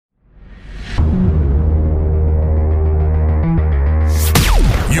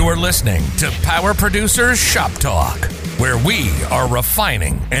are listening to Power Producers Shop Talk, where we are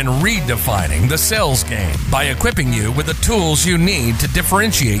refining and redefining the sales game by equipping you with the tools you need to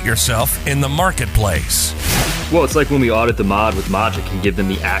differentiate yourself in the marketplace. Well, it's like when we audit the mod with Magic and give them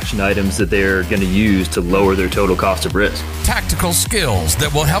the action items that they're going to use to lower their total cost of risk. Tactical skills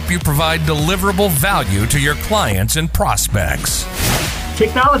that will help you provide deliverable value to your clients and prospects.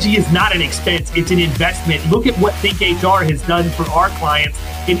 Technology is not an expense, it's an investment. Look at what ThinkHR has done for our clients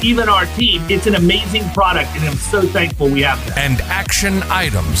and even our team. It's an amazing product, and I'm so thankful we have that. And action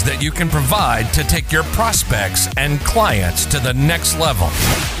items that you can provide to take your prospects and clients to the next level.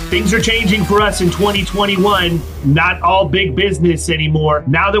 Things are changing for us in 2021. Not all big business anymore.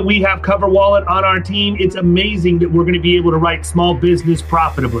 Now that we have CoverWallet on our team, it's amazing that we're going to be able to write small business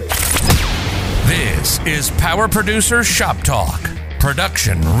profitably. This is Power Producer Shop Talk.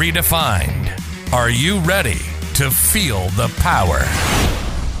 Production redefined. Are you ready to feel the power?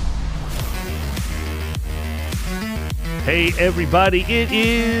 Hey everybody, it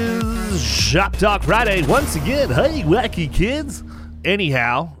is Shop Talk Friday once again. Hey wacky kids.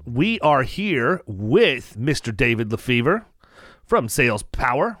 Anyhow, we are here with Mr. David LeFever from Sales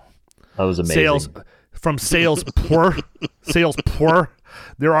Power. That was amazing. Sales Power.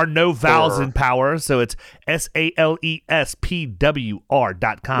 There are no vowels in power, so it's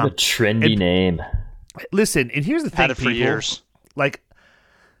SALESPWR.com. What a trendy name. Listen, and here's the thing, Had it for people. years. Like,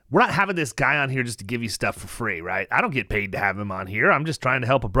 we're not having this guy on here just to give you stuff for free, right? I don't get paid to have him on here. I'm just trying to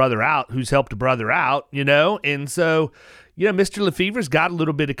help a brother out who's helped a brother out, you know? And so, Mr. LeFever's got a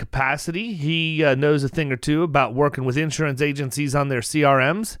little bit of capacity. He knows a thing or two about working with insurance agencies on their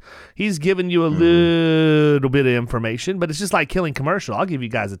CRMs. He's given you a little bit of information, but it's just like killing commercial. I'll give you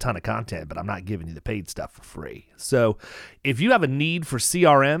guys a ton of content, but I'm not giving you the paid stuff for free. So if you have a need for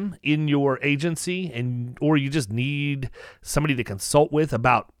CRM in your agency or you just need somebody to consult with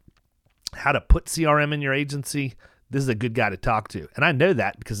about how to put CRM in your agency, this is a good guy to talk to. And I know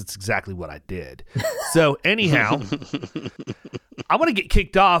that because it's exactly what I did. So anyhow, I want to get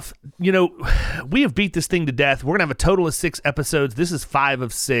kicked off. We have beat this thing to death. We're going to have a total of 6 episodes. This is 5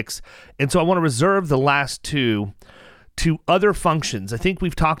 of 6. And so I want to reserve the last 2 to other functions. I think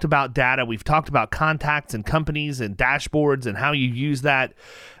we've talked about data. We've talked about contacts and companies and dashboards and how you use that.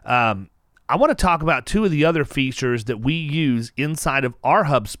 I want to talk about 2 of the other features that we use inside of our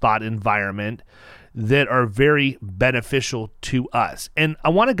HubSpot environment that are very beneficial to us. And I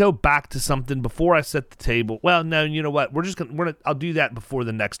want to go back to something before I set the table. Well, no, you know what? I'll do that before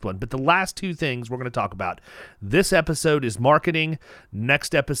the next one. But the last 2 things we're going to talk about. This episode is marketing.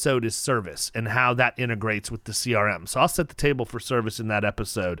 Next episode is service and how that integrates with the CRM. So I'll set the table for service in that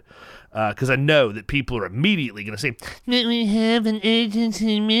episode because I know that people are immediately going to say, "But we have an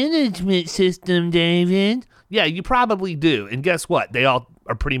agency management system, David." Yeah, you probably do. And guess what? They all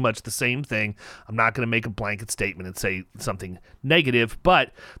are pretty much the same thing. I'm not going to make a blanket statement and say something negative,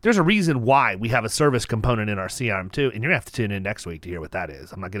 but there's a reason why we have a service component in our CRM too, and you're going to have to tune in next week to hear what that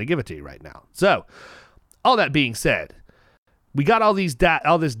is. I'm not going to give it to you right now. So, all that being said, we got all this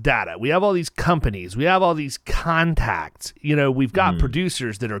data. We have all these companies. We have all these contacts. We've got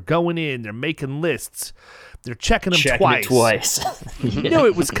producers that are going in. They're making lists. They're checking them twice. You knew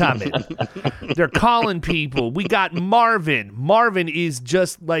it was coming. They're calling people. We got Marvin. Marvin is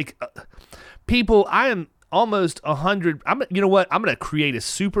just like people. I am almost 100. You know what? I'm going to create a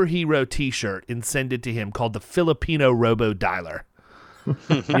superhero T-shirt and send it to him called the Filipino Robo Dialer.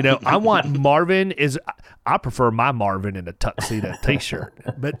 I want Marvin I prefer my Marvin in a tuxedo T-shirt.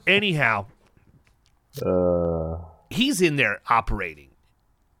 But anyhow, he's in there operating,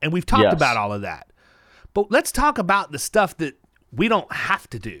 and we've talked about all of that. But let's talk about the stuff that we don't have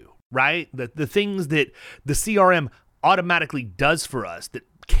to do, right? The things that the CRM automatically does for us, that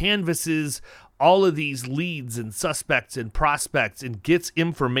canvasses all of these leads and suspects and prospects and gets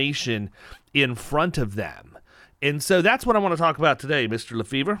information in front of them. And so that's what I want to talk about today, Mr.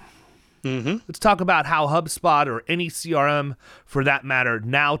 LeFever. Mm-hmm. Let's talk about how HubSpot or any CRM for that matter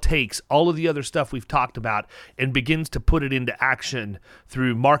now takes all of the other stuff we've talked about and begins to put it into action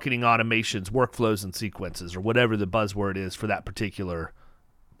through marketing automations, workflows, and sequences, or whatever the buzzword is for that particular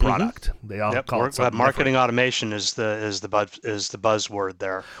product. Mm-hmm. They all call it something marketing different. Automation is the buzzword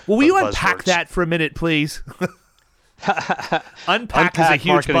there. Well, will you unpack that for a minute, please? Unpack is a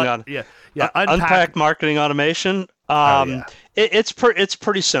huge button. Unpack marketing automation. It's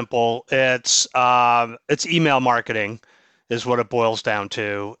pretty simple. It's email marketing is what it boils down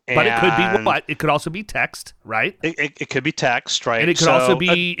to. But it could be what? It could also be text, right? It could be text, right? And it could also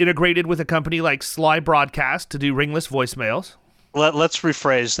be integrated with a company like Sly Broadcast to do ringless voicemails. Let's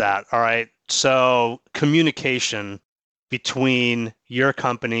rephrase that. All right. So communication between your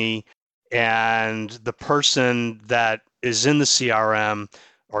company, and the person that is in the CRM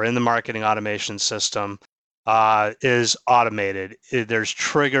or in the marketing automation system is automated. There's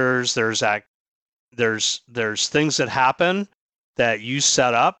triggers, there's things that happen that you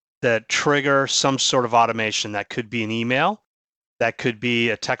set up that trigger some sort of automation. That could be an email, that could be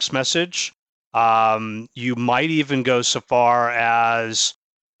a text message. You might even go so far as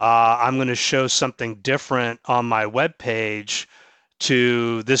I'm going to show something different on my web page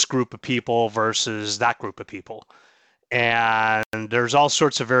to this group of people versus that group of people. And there's all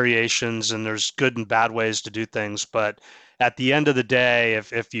sorts of variations, and there's good and bad ways to do things. But at the end of the day,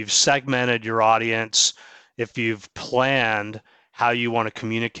 if you've segmented your audience, if you've planned how you want to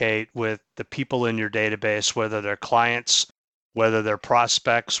communicate with the people in your database, whether they're clients, whether they're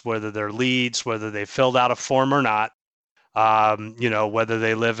prospects, whether they're leads, whether they filled out a form or not, whether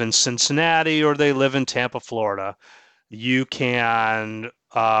they live in Cincinnati or they live in Tampa, Florida, you can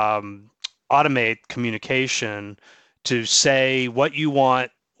automate communication to say what you want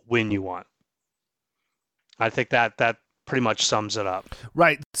when you want. I think that pretty much sums it up.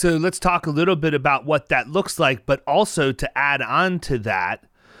 Right. So let's talk a little bit about what that looks like, but also to add on to that,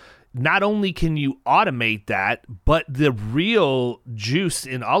 not only can you automate that, but the real juice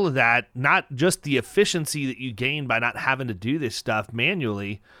in all of that, not just the efficiency that you gain by not having to do this stuff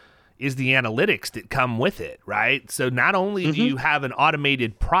manually, is the analytics that come with it, right? So not only do you have an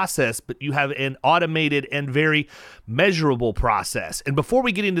automated process, but you have an automated and very measurable process. And before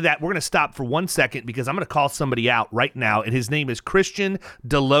we get into that, we're going to stop for 1 second because I'm going to call somebody out right now, and his name is Christian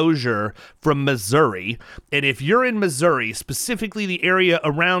Delosier from Missouri. And if you're in Missouri, specifically the area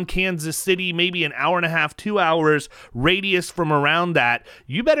around Kansas City, maybe an hour and a half, 2 hours radius from around that,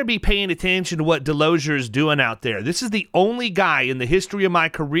 you better be paying attention to what Delosier is doing out there. This is the only guy in the history of my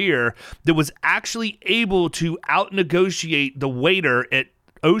career that was actually able to out-negotiate the waiter at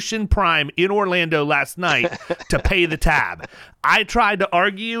Ocean Prime in Orlando last night to pay the tab. I tried to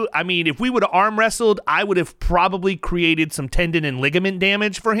argue. I mean, if we would have arm wrestled, I would have probably created some tendon and ligament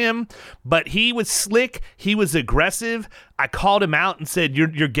damage for him. But he was slick. He was aggressive. I called him out and said, your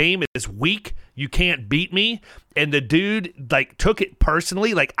game is weak. You can't beat me. And the dude took it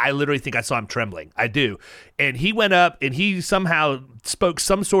personally. I literally think I saw him trembling. I do. And he went up and he somehow spoke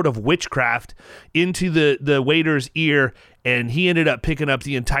some sort of witchcraft into the waiter's ear, and he ended up picking up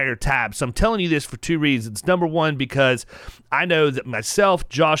the entire tab. So I'm telling you this for two reasons. Number one, because I know that myself,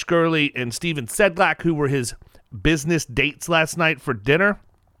 Josh Gurley, and Steven Sedlak, who were his business dates last night for dinner,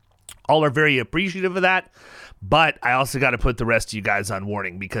 all are very appreciative of that. But I also got to put the rest of you guys on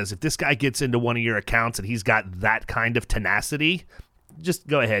warning, because if this guy gets into one of your accounts and he's got that kind of tenacity, just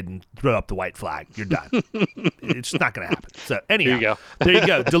go ahead and throw up the white flag. You're done. It's not going to happen. So anyhow, there you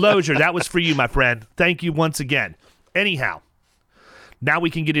go. Delosier, that was for you, my friend. Thank you once again. Anyhow, now we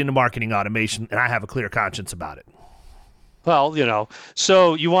can get into marketing automation, and I have a clear conscience about it. Well,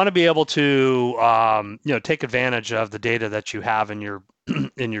 so you want to be able to, take advantage of the data that you have in your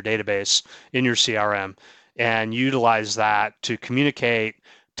in your database, in your CRM, and utilize that to communicate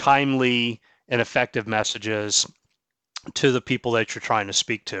timely and effective messages to the people that you're trying to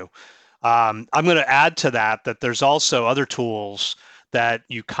speak to. I'm going to add to that there's also other tools that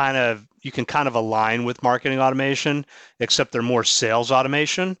you can kind of align with marketing automation, except they're more sales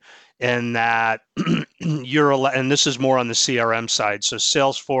automation, and that and this is more on the CRM side. So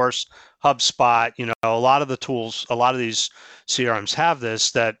Salesforce, HubSpot, a lot of the tools, a lot of these CRMs have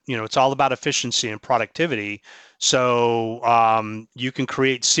this, that, it's all about efficiency and productivity. So you can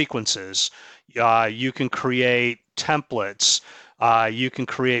create sequences, you can create templates, you can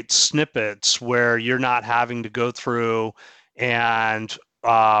create snippets where you're not having to go through and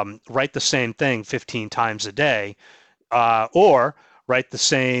write the same thing 15 times a day, or write the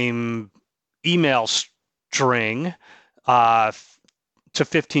same email string to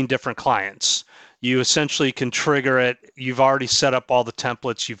 15 different clients. You essentially can trigger it. You've already set up all the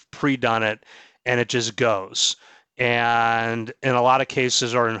templates, you've pre-done it, and it just goes. And in a lot of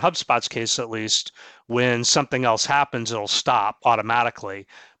cases, or in HubSpot's case at least, when something else happens, it'll stop automatically.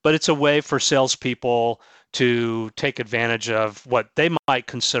 But it's a way for salespeople to take advantage of what they might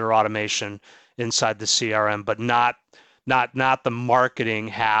consider automation inside the CRM, but not the marketing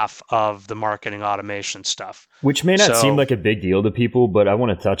half of the marketing automation stuff. Which may not seem like a big deal to people, but I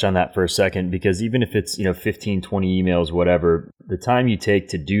want to touch on that for a second, because even if it's 15, 20 emails, whatever, the time you take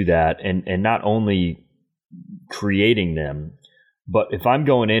to do that, and not only creating them, but if I'm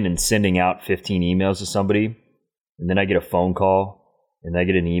going in and sending out 15 emails to somebody, and then I get a phone call, and I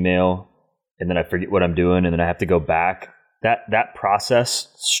get an email, and then I forget what I'm doing, and then I have to go back, that process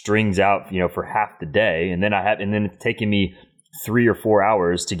strings out, for half the day, and then it's taking me 3 or 4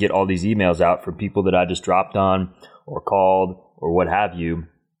 hours to get all these emails out from people that I just dropped on or called or what have you,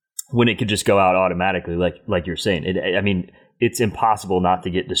 when it could just go out automatically, like you're saying. It's impossible not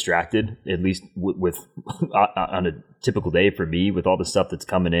to get distracted, at least with on a typical day for me, with all the stuff that's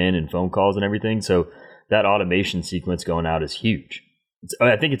coming in and phone calls and everything. So that automation sequence going out is huge.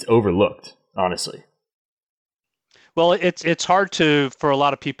 I think it's overlooked, honestly. Well, it's hard for a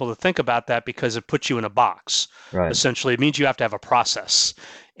lot of people to think about that because it puts you in a box. Right. Essentially, it means you have to have a process.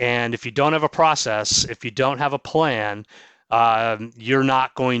 And if you don't have a process, if you don't have a plan, you're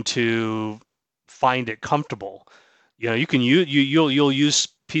not going to find it comfortable. You can you'll use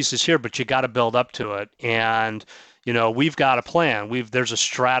pieces here, but you got to build up to it. And we've got a plan. There's a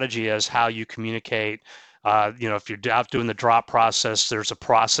strategy as how you communicate. If you're out doing the drop process, there's a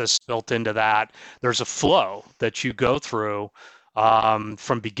process built into that. There's a flow that you go through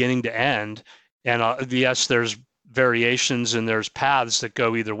from beginning to end. And yes, there's variations and there's paths that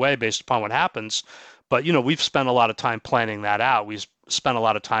go either way based upon what happens. But, we've spent a lot of time planning that out. We've spent a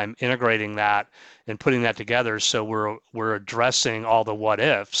lot of time integrating that and putting that together. So we're addressing all the what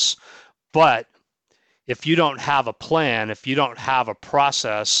ifs. But if you don't have a plan, if you don't have a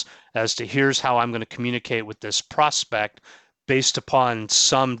process as to here's how I'm going to communicate with this prospect based upon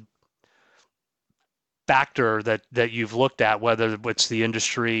some factor that you've looked at, whether it's the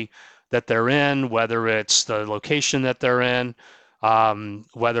industry that they're in, whether it's the location that they're in,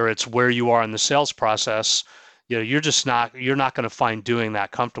 whether it's where you are in the sales process, you're not going to find doing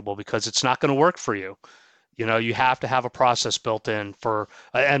that comfortable because it's not going to work for you. You have to have a process built in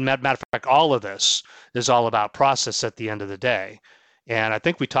and matter of fact, all of this is all about process at the end of the day. And I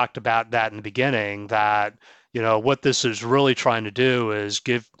think we talked about that in the beginning, that, what this is really trying to do is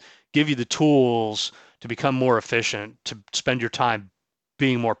give you the tools to become more efficient, to spend your time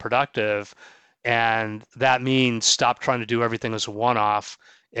being more productive. And that means stop trying to do everything as a one-off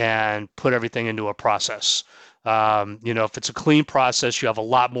and put everything into a process. If it's a clean process, you have a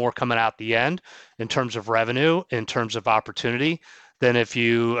lot more coming out the end in terms of revenue, in terms of opportunity, than if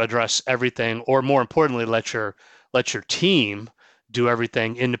you address everything, or more importantly, let your team do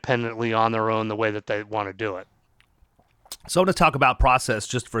everything independently on their own the way that they want to do it. So I want to talk about process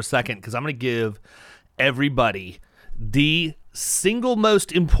just for a second, because I'm going to give everybody the single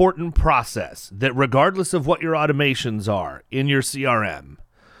most important process that, regardless of what your automations are in your CRM,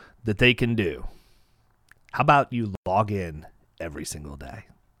 that they can do. How about you log in every single day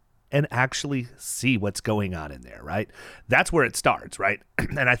and actually see what's going on in there, right? That's where it starts, right?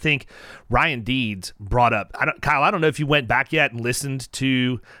 And I think Ryan Deeds brought up, Kyle, I don't know if you went back yet and listened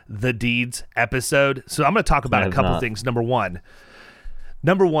to the Deeds episode. So I'm going to talk about a couple things. Number one,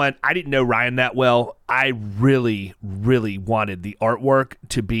 I didn't know Ryan that well. I really, really wanted the artwork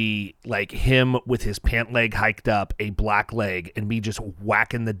to be like him with his pant leg hiked up, a black leg, and me just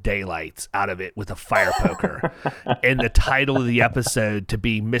whacking the daylights out of it with a fire poker. And the title of the episode to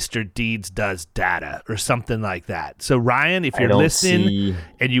be Mr. Deeds Does Data or something like that. So Ryan, if you're listening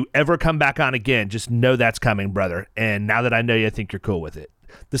and you ever come back on again, just know that's coming, brother. And now that I know you, I think you're cool with it.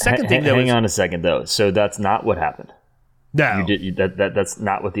 The second thing, though, hang on a second, though. So that's not what happened. No, that's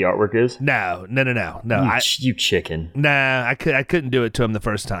not what the artwork is. No. You chicken. Nah, I couldn't do it to him the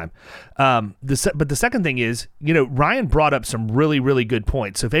first time. But the second thing is, Ryan brought up some really, really good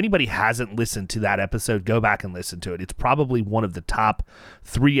points. So if anybody hasn't listened to that episode, go back and listen to it. It's probably one of the top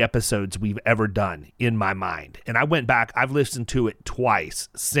 3 episodes we've ever done in my mind. And I went back. I've listened to it twice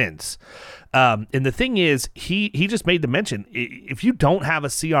since. And the thing is, he just made the mention. If you don't have a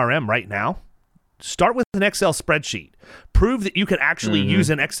CRM right now, start with an Excel spreadsheet. Prove that you can actually use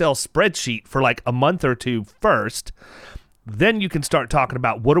an Excel spreadsheet for like a month or two first. Then you can start talking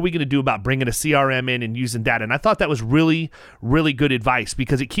about what are we going to do about bringing a CRM in and using data. And I thought that was really, really good advice,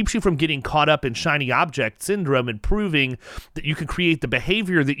 because it keeps you from getting caught up in shiny object syndrome and proving that you can create the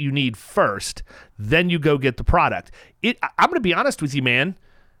behavior that you need first. Then you go get the product. I'm going to be honest with you, man.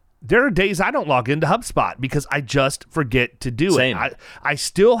 There are days I don't log into HubSpot because I just forget to do it. I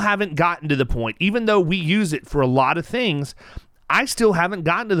still haven't gotten to the point, even though we use it for a lot of things, I still haven't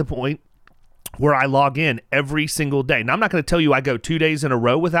gotten to the point where I log in every single day. Now, I'm not going to tell you I go 2 days in a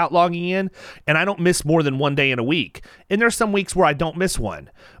row without logging in, and I don't miss more than 1 day in a week. And there's some weeks where I don't miss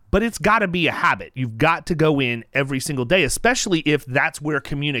one. But it's got to be a habit. You've got to go in every single day, especially if that's where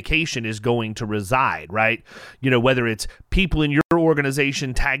communication is going to reside, right? Whether it's people in your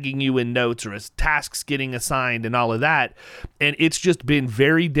organization tagging you in notes or as tasks getting assigned and all of that. And it's just been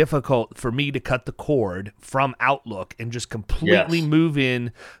very difficult for me to cut the cord from Outlook and just completely move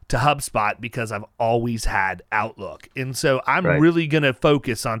in to HubSpot because I've always had Outlook. And so I'm really going to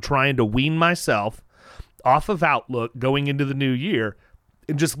focus on trying to wean myself off of Outlook going into the new year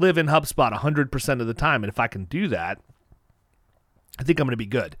and just live in HubSpot 100% of the time. And if I can do that, I think I'm going to be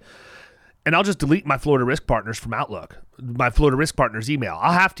good. And I'll just delete my Florida Risk Partners from Outlook, my Florida Risk Partners email.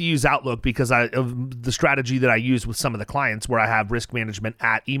 I'll have to use Outlook because of the strategy that I use with some of the clients where I have risk management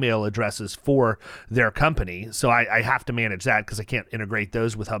at email addresses for their company. So I have to manage that because I can't integrate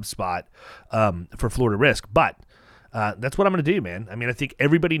those with HubSpot for Florida Risk. But that's what I'm going to do, man. I mean, I think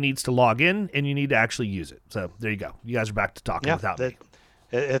everybody needs to log in and you need to actually use it. So there you go. You guys are back to talking without me.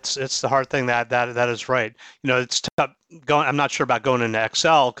 It's the hard thing that is right. It's tough going. I'm not sure about going into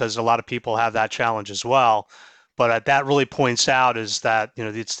Excel because a lot of people have that challenge as well. But that really points out is that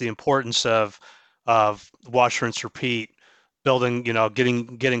it's the importance of wash, rinse, repeat, building,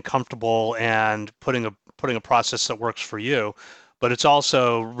 getting comfortable and putting a process that works for you. But it's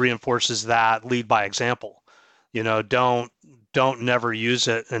also reinforces that lead by example. Don't never use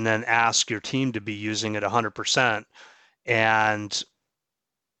it and then ask your team to be using it 100%. And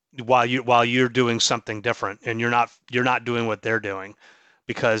while you're doing something different and you're not doing what they're doing,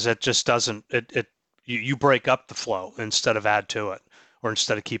 because it just doesn't you break up the flow instead of add to it, or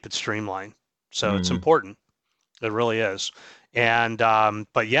instead of keep it streamlined. So It's important. It really is. And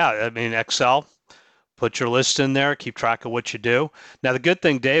but yeah, I mean, Excel, put your list in there, keep track of what you do. Now the good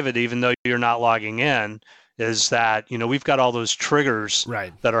thing, David, even though you're not logging in, is that we've got all those triggers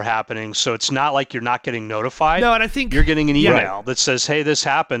that are happening, so it's not like you're not getting notified. No, and I think you're getting an email that says, hey, this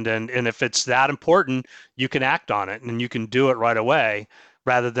happened, and if it's that important, you can act on it and you can do it right away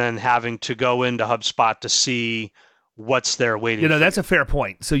rather than having to go into HubSpot to see what's there waiting for that's a fair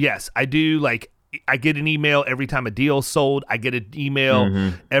point. So yes, I do, I get an email every time a deal's sold. I get an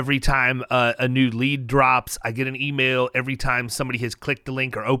email every time a new lead drops. I get an email every time somebody has clicked the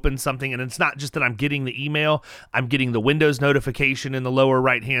link or opened something. And it's not just that I'm getting the email. I'm getting the Windows notification in the lower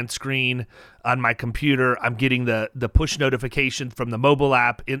right-hand screen on my computer. I'm getting the push notification from the mobile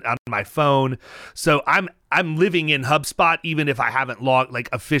app on my phone. So I'm living in HubSpot even if I haven't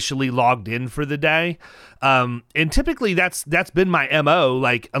officially logged in for the day. And typically that's been my MO.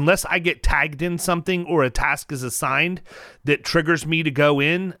 Unless I get tagged in something or a task is assigned that triggers me to go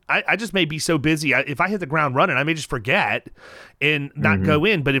in, I just may be so busy. If I hit the ground running, I may just forget and not go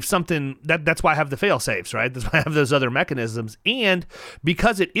in. But if something, that's why I have the fail safes, right? That's why I have those other mechanisms. And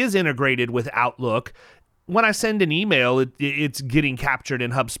because it is integrated with Outlook, when I send an email, it's getting captured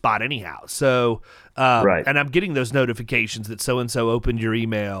in HubSpot anyhow. So, and I'm getting those notifications that so-and-so opened your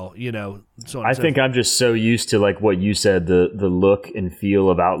email, so on. I think I'm just so used to what you said, the look and feel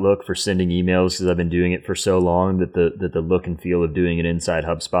of Outlook for sending emails, because I've been doing it for so long that the look and feel of doing it inside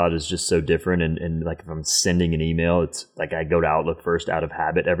HubSpot is just so different. And if I'm sending an email, it's I go to Outlook first out of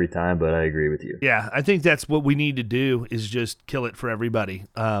habit every time, but I agree with you. Yeah, I think that's what we need to do is just kill it for everybody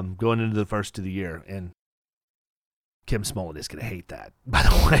going into the first of the year. And Kim Smollett is going to hate that. By the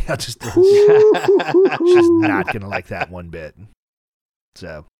way, she's not going to like that one bit.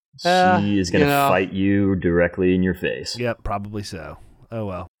 So she is going to fight you directly in your face. Yep, probably so. Oh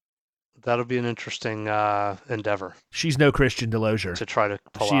well, that'll be an interesting endeavor. She's no Christian Delosier to try to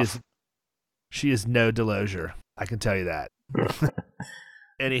pull off. She is no Delosier. I can tell you that.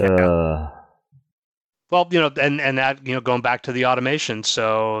 Anyhow. Well, and that, going back to the automation,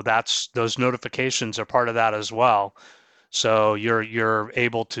 so those notifications are part of that as well. So you're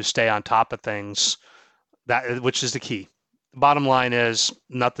able to stay on top of things, which is the key. The bottom line is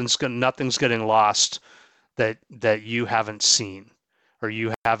nothing's getting lost that you haven't seen or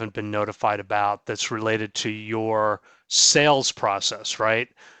you haven't been notified about that's related to your sales process, right?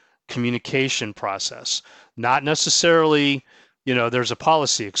 Communication process, not necessarily, there's a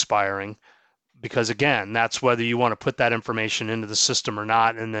policy expiring. Because again, that's whether you want to put that information into the system or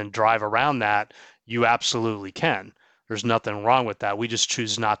not and then drive around that, you absolutely can. There's nothing wrong with that. We just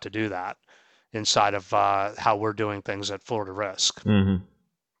choose not to do that inside of how we're doing things at Florida Risk. Mm-hmm.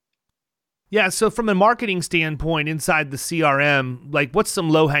 Yeah, so from a marketing standpoint inside the CRM, what's some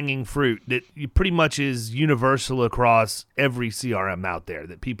low-hanging fruit that pretty much is universal across every CRM out there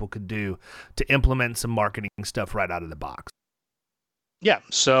that people could do to implement some marketing stuff right out of the box? Yeah,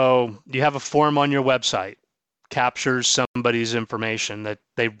 so you have a form on your website, captures somebody's information that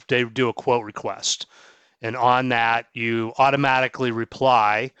they do a quote request. And on that, you automatically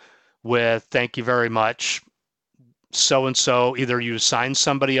reply with, thank you very much, so-and-so. Either you assign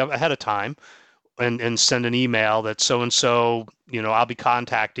somebody ahead of time and send an email that so-and-so, I'll be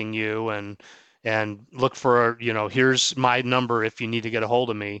contacting you and look for, here's my number if you need to get a hold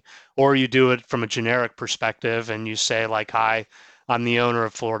of me. Or you do it from a generic perspective and you say hi, I'm the owner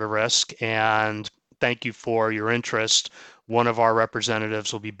of Florida Risk, and thank you for your interest. One of our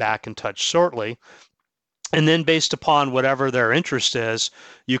representatives will be back in touch shortly. And then based upon whatever their interest is,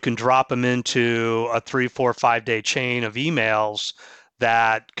 you can drop them into a 3, 4, 5-day chain of emails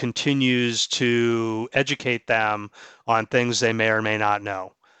that continues to educate them on things they may or may not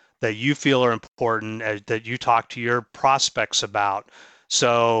know, that you feel are important, that you talk to your prospects about.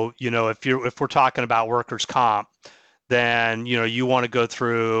 So, if we're talking about workers' comp, then, you want to go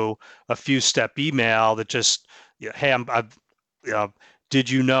through a few-step email that just, hey, did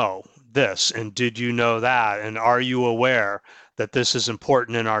you know this, and did you know that, and are you aware that this is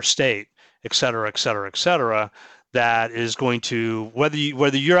important in our state, et cetera, et cetera, et cetera, that is going to,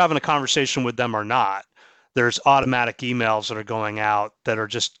 whether you're having a conversation with them or not, there's automatic emails that are going out that are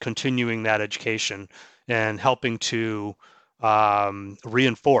just continuing that education and helping to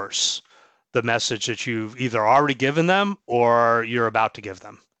reinforce the message that you've either already given them or you're about to give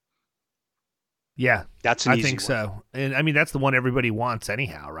them. Yeah, that's an easy I think one. so. And I mean, that's the one everybody wants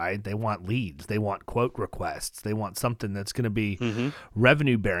anyhow, right? They want leads. They want quote requests. They want something that's going to be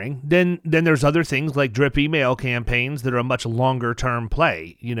revenue bearing. Then there's other things like drip email campaigns that are a much longer term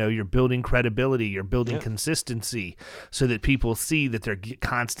play. You're building credibility, you're building consistency so that people see that they're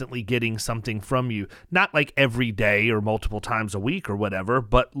constantly getting something from you. Not like every day or multiple times a week or whatever,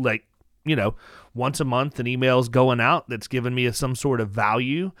 but like, once a month an email's going out that's given me some sort of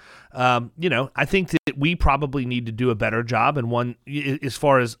value. I think that we probably need to do a better job. And one, as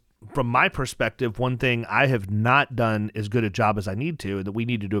far as from my perspective, one thing I have not done as good a job as I need to, and that we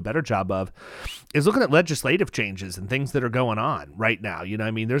need to do a better job of, is looking at legislative changes and things that are going on right now.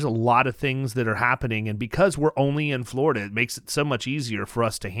 There's a lot of things that are happening, and because we're only in Florida, it makes it so much easier for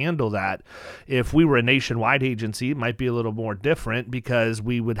us to handle that. If we were a nationwide agency, it might be a little more different because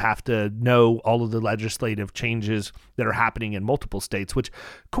we would have to know all of the legislative changes that are happening in multiple states, which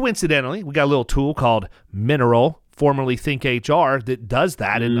coincidentally, we got a little tool called Mineral, formerly Think HR, that does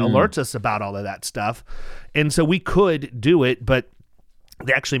that and alerts us about all of that stuff. And so we could do it, but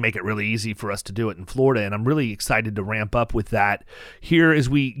they actually make it really easy for us to do it in Florida, and I'm really excited to ramp up with that here as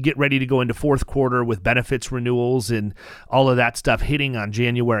we get ready to go into fourth quarter with benefits renewals and all of that stuff hitting on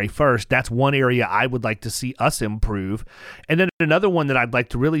January 1st. That's one area I would like to see us improve. And then another one that I'd like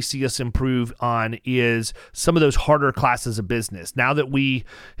to really see us improve on is some of those harder classes of business. Now that we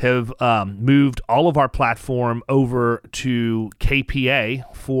have moved all of our platform over to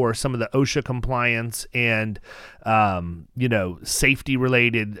KPA for some of the OSHA compliance and safety related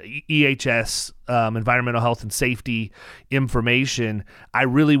EHS, environmental health and safety information, I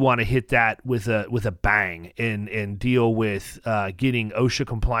really want to hit that with a bang and deal with getting OSHA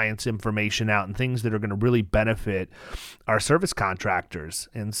compliance information out and things that are going to really benefit our service contractors.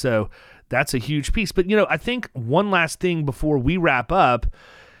 And so that's a huge piece. But, I think one last thing before we wrap up,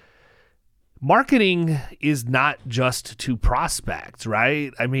 marketing is not just to prospects,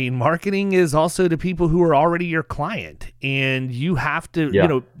 right? I mean, marketing is also to people who are already your client. And you have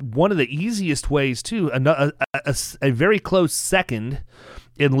to, one of the easiest ways too, a very close second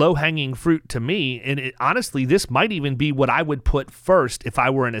in low-hanging fruit to me, and honestly, this might even be what I would put first if I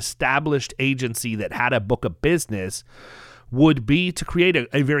were an established agency that had a book of business, would be to create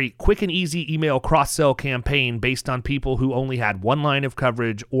a very quick and easy email cross-sell campaign based on people who only had one line of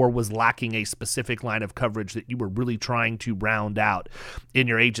coverage or was lacking a specific line of coverage that you were really trying to round out in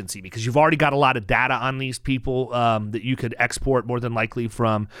your agency, because you've already got a lot of data on these people that you could export more than likely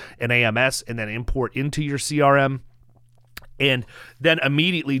from an AMS and then import into your CRM. And then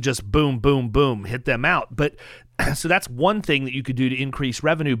immediately just boom, boom, boom, hit them out. But so that's one thing that you could do to increase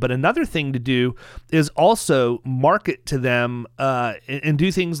revenue. But another thing to do is also market to them and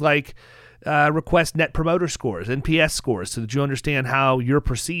do things like request net promoter scores, NPS scores, so that you understand how you're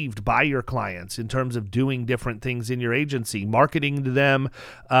perceived by your clients in terms of doing different things in your agency, marketing to them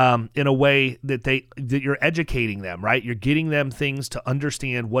in a way that you're educating them, right? You're getting them things to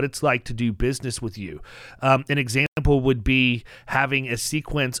understand what it's like to do business with you. An example would be having a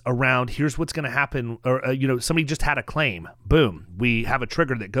sequence around here's what's going to happen, or somebody just had a claim. Boom, we have a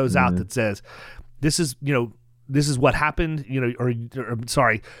trigger that goes out that says, this is what happened,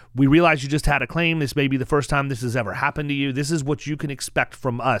 we realize you just had a claim. This may be the first time this has ever happened to you. This is what you can expect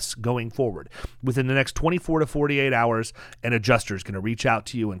from us going forward. Within the next 24 to 48 hours, an adjuster is going to reach out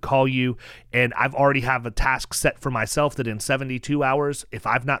to you and call you. And I've already have a task set for myself that in 72 hours, if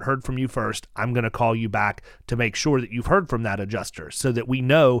I've not heard from you first, I'm going to call you back to make sure that you've heard from that adjuster so that we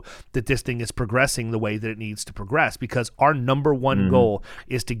know that this thing is progressing the way that it needs to progress, because our number one goal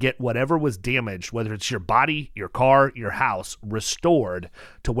is to get whatever was damaged, whether it's your body, your car, your house, restored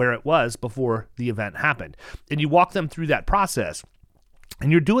to where it was before the event happened. And you walk them through that process.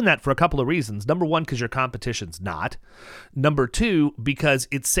 And you're doing that for a couple of reasons. Number one, because your competition's not. Number two, because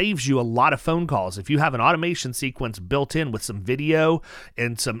it saves you a lot of phone calls. If you have an automation sequence built in with some video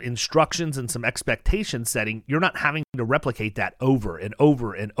and some instructions and some expectation setting, you're not having to replicate that over and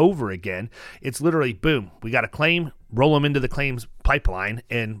over and over again. It's literally, boom, we got a claim, roll them into the claims pipeline,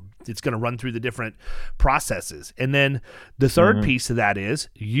 and it's going to run through the different processes. And then the third piece of that is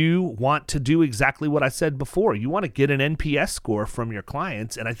you want to do exactly what I said before. You want to get an NPS score from your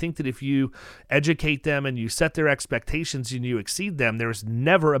clients. And I think that if you educate them and you set their expectations and you exceed them, there's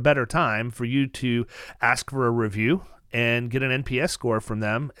never a better time for you to ask for a review and get an NPS score from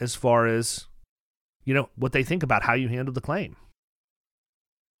them as far as, you know, what they think about how you handled the claim.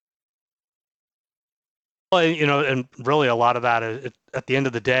 Well, you know, and really a lot of that, at the end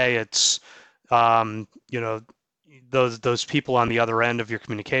of the day, it's, you know, those people on the other end of your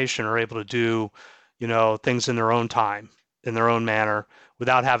communication are able to do, you know, things in their own time, in their own manner,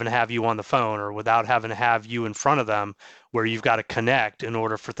 without having to have you on the phone or without having to have you in front of them, where you've got to connect in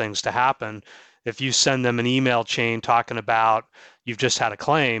order for things to happen. If you send them an email chain talking about you've just had a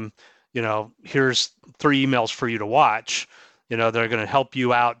claim, you know, here's 3 emails for you to watch. You know, they're going to help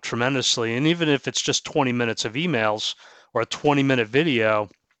you out tremendously. And even if it's just 20 minutes of emails or a 20-minute video,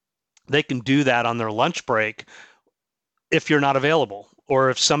 they can do that on their lunch break if you're not available, or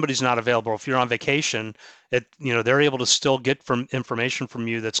if somebody's not available, if you're on vacation, you know, they're able to still get information from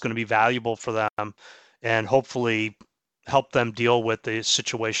you that's going to be valuable for them and hopefully help them deal with the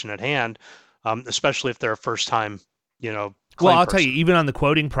situation at hand, especially if they're a first-time, you know, well, I'll tell you, even on the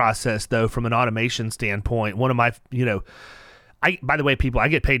quoting process, though, from an automation standpoint, one of my, you know, by the way, people, I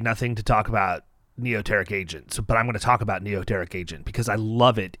get paid nothing to talk about Neoteric Agent, but I'm going to talk about Neoteric Agent because I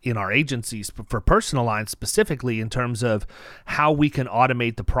love it in our agencies for personal lines specifically in terms of how we can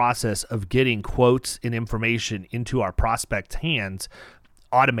automate the process of getting quotes and information into our prospects' hands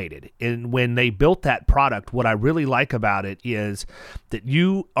automated. And when they built that product, what I really like about it is that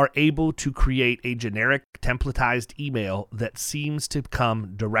you are able to create a generic templatized email that seems to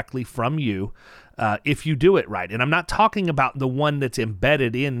come directly from you if you do it right. And I'm not talking about the one that's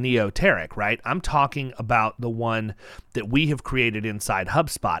embedded in Neoteric, right? I'm talking about the one that we have created inside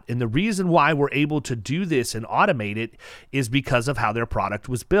HubSpot. And the reason why we're able to do this and automate it is because of how their product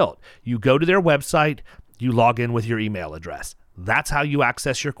was built. You go to their website, you log in with your email address. That's how you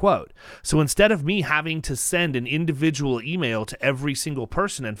access your quote. So instead of me having to send an individual email to every single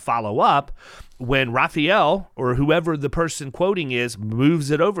person and follow up, when Raphael or whoever the person quoting is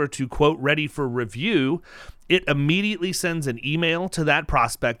moves it over to quote ready for review, it immediately sends an email to that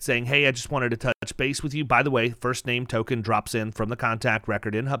prospect saying, hey, I just wanted to touch base with you. By the way, first name token drops in from the contact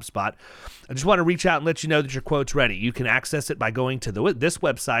record in HubSpot. I just want to reach out and let you know that your quote's ready. You can access it by going to this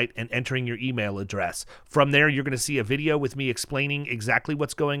website and entering your email address. From there, you're going to see a video with me explaining exactly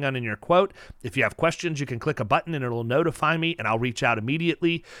what's going on in your quote. If you have questions, you can click a button and it'll notify me and I'll reach out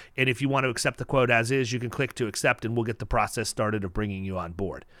immediately. And if you want to accept the quote as is, you can click to accept and we'll get the process started of bringing you on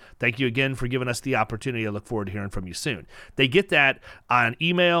board. Thank you again for giving us the opportunity. I look forward to hearing from you soon. They get that on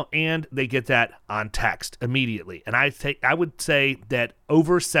email and they get that on text immediately. And I would say that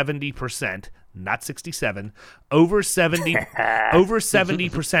over 70%, not 67, over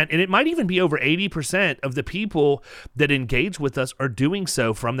 70%, and it might even be over 80% of the people that engage with us are doing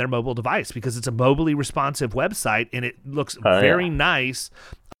so from their mobile device because it's a mobilely responsive website and it looks very nice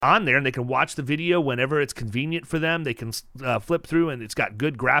on there, and they can watch the video whenever it's convenient for them. They can flip through and it's got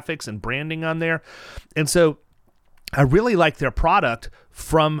good graphics and branding on there. And so I really like their product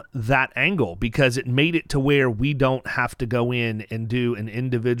from that angle because it made it to where we don't have to go in and do an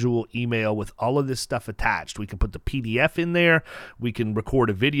individual email with all of this stuff attached. We can put the PDF in there. We can record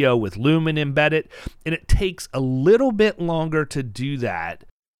a video with Loom and embed it. And it takes a little bit longer to do that,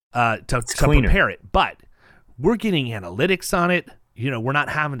 to prepare it. But we're getting analytics on it. You know, we're not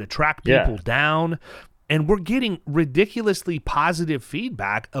having to track people down. And we're getting ridiculously positive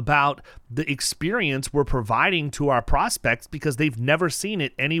feedback about the experience we're providing to our prospects because they've never seen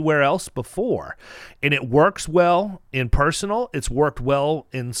it anywhere else before. And it works well in personal. It's worked well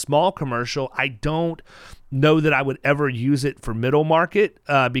in small commercial. I don't know that I would ever use it for middle market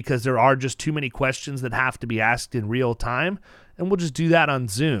because there are just too many questions that have to be asked in real time. And we'll just do that on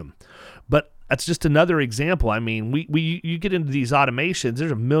Zoom. But that's just another example. I mean, you get into these automations,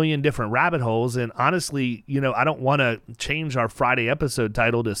 there's a million different rabbit holes. And honestly, I don't want to change our Friday episode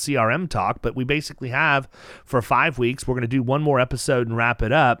title to CRM Talk, but we basically have for 5 weeks. We're going to do one more episode and wrap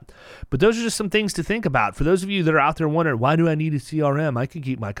it up. But those are just some things to think about. For those of you that are out there wondering, why do I need a CRM? I can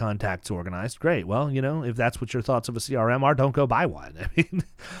keep my contacts organized. Great. Well, if that's what your thoughts of a CRM are, don't go buy one. I mean,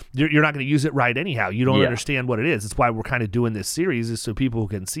 you're not going to use it right anyhow. You don't understand what it is. That's why we're kind of doing this series, is so people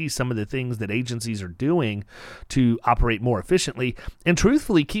can see some of the things that agencies are doing to operate more efficiently and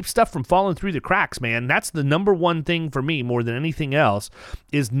truthfully keep stuff from falling through the cracks, man. That's the number one thing for me more than anything else,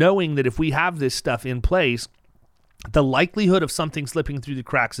 is knowing that if we have this stuff in place, the likelihood of something slipping through the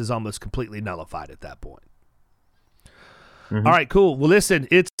cracks is almost completely nullified at that point. Mm-hmm. All right, cool. Well, listen,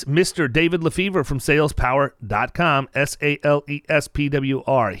 it's Mr. David Lefevre from salespower.com,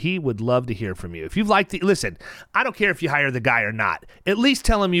 SALESPWR. He would love to hear from you. If you've liked listen, I don't care if you hire the guy or not. At least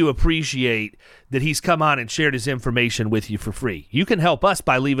tell him you appreciate that he's come on and shared his information with you for free. You can help us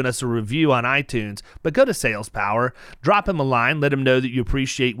by leaving us a review on iTunes, but go to Sales Power, drop him a line, let him know that you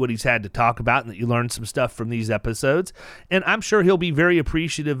appreciate what he's had to talk about and that you learned some stuff from these episodes. And I'm sure he'll be very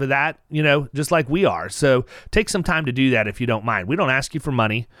appreciative of that, just like we are. So take some time to do that if you don't mind. We don't ask you for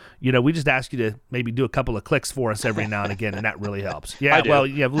money. We just ask you to maybe do a couple of clicks for us every now and again, and that really helps. Yeah, well,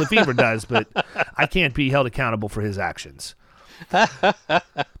 yeah, Lefevre does, but I can't be held accountable for his actions.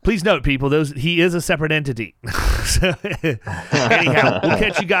 Please note, people, he is a separate entity. So, anyhow, we'll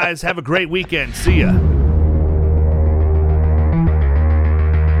catch you guys. Have a great weekend. See ya.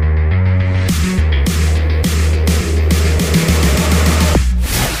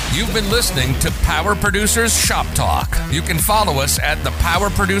 You've been listening to Power Producers Shop Talk. You can follow us at the Power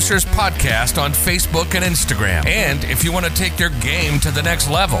Producers Podcast on Facebook and Instagram. And if you want to take your game to the next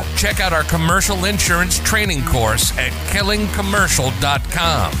level, check out our commercial insurance training course at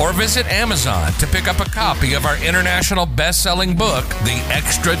killingcommercial.com or visit Amazon to pick up a copy of our international best-selling book, The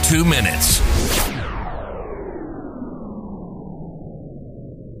Extra 2 Minutes.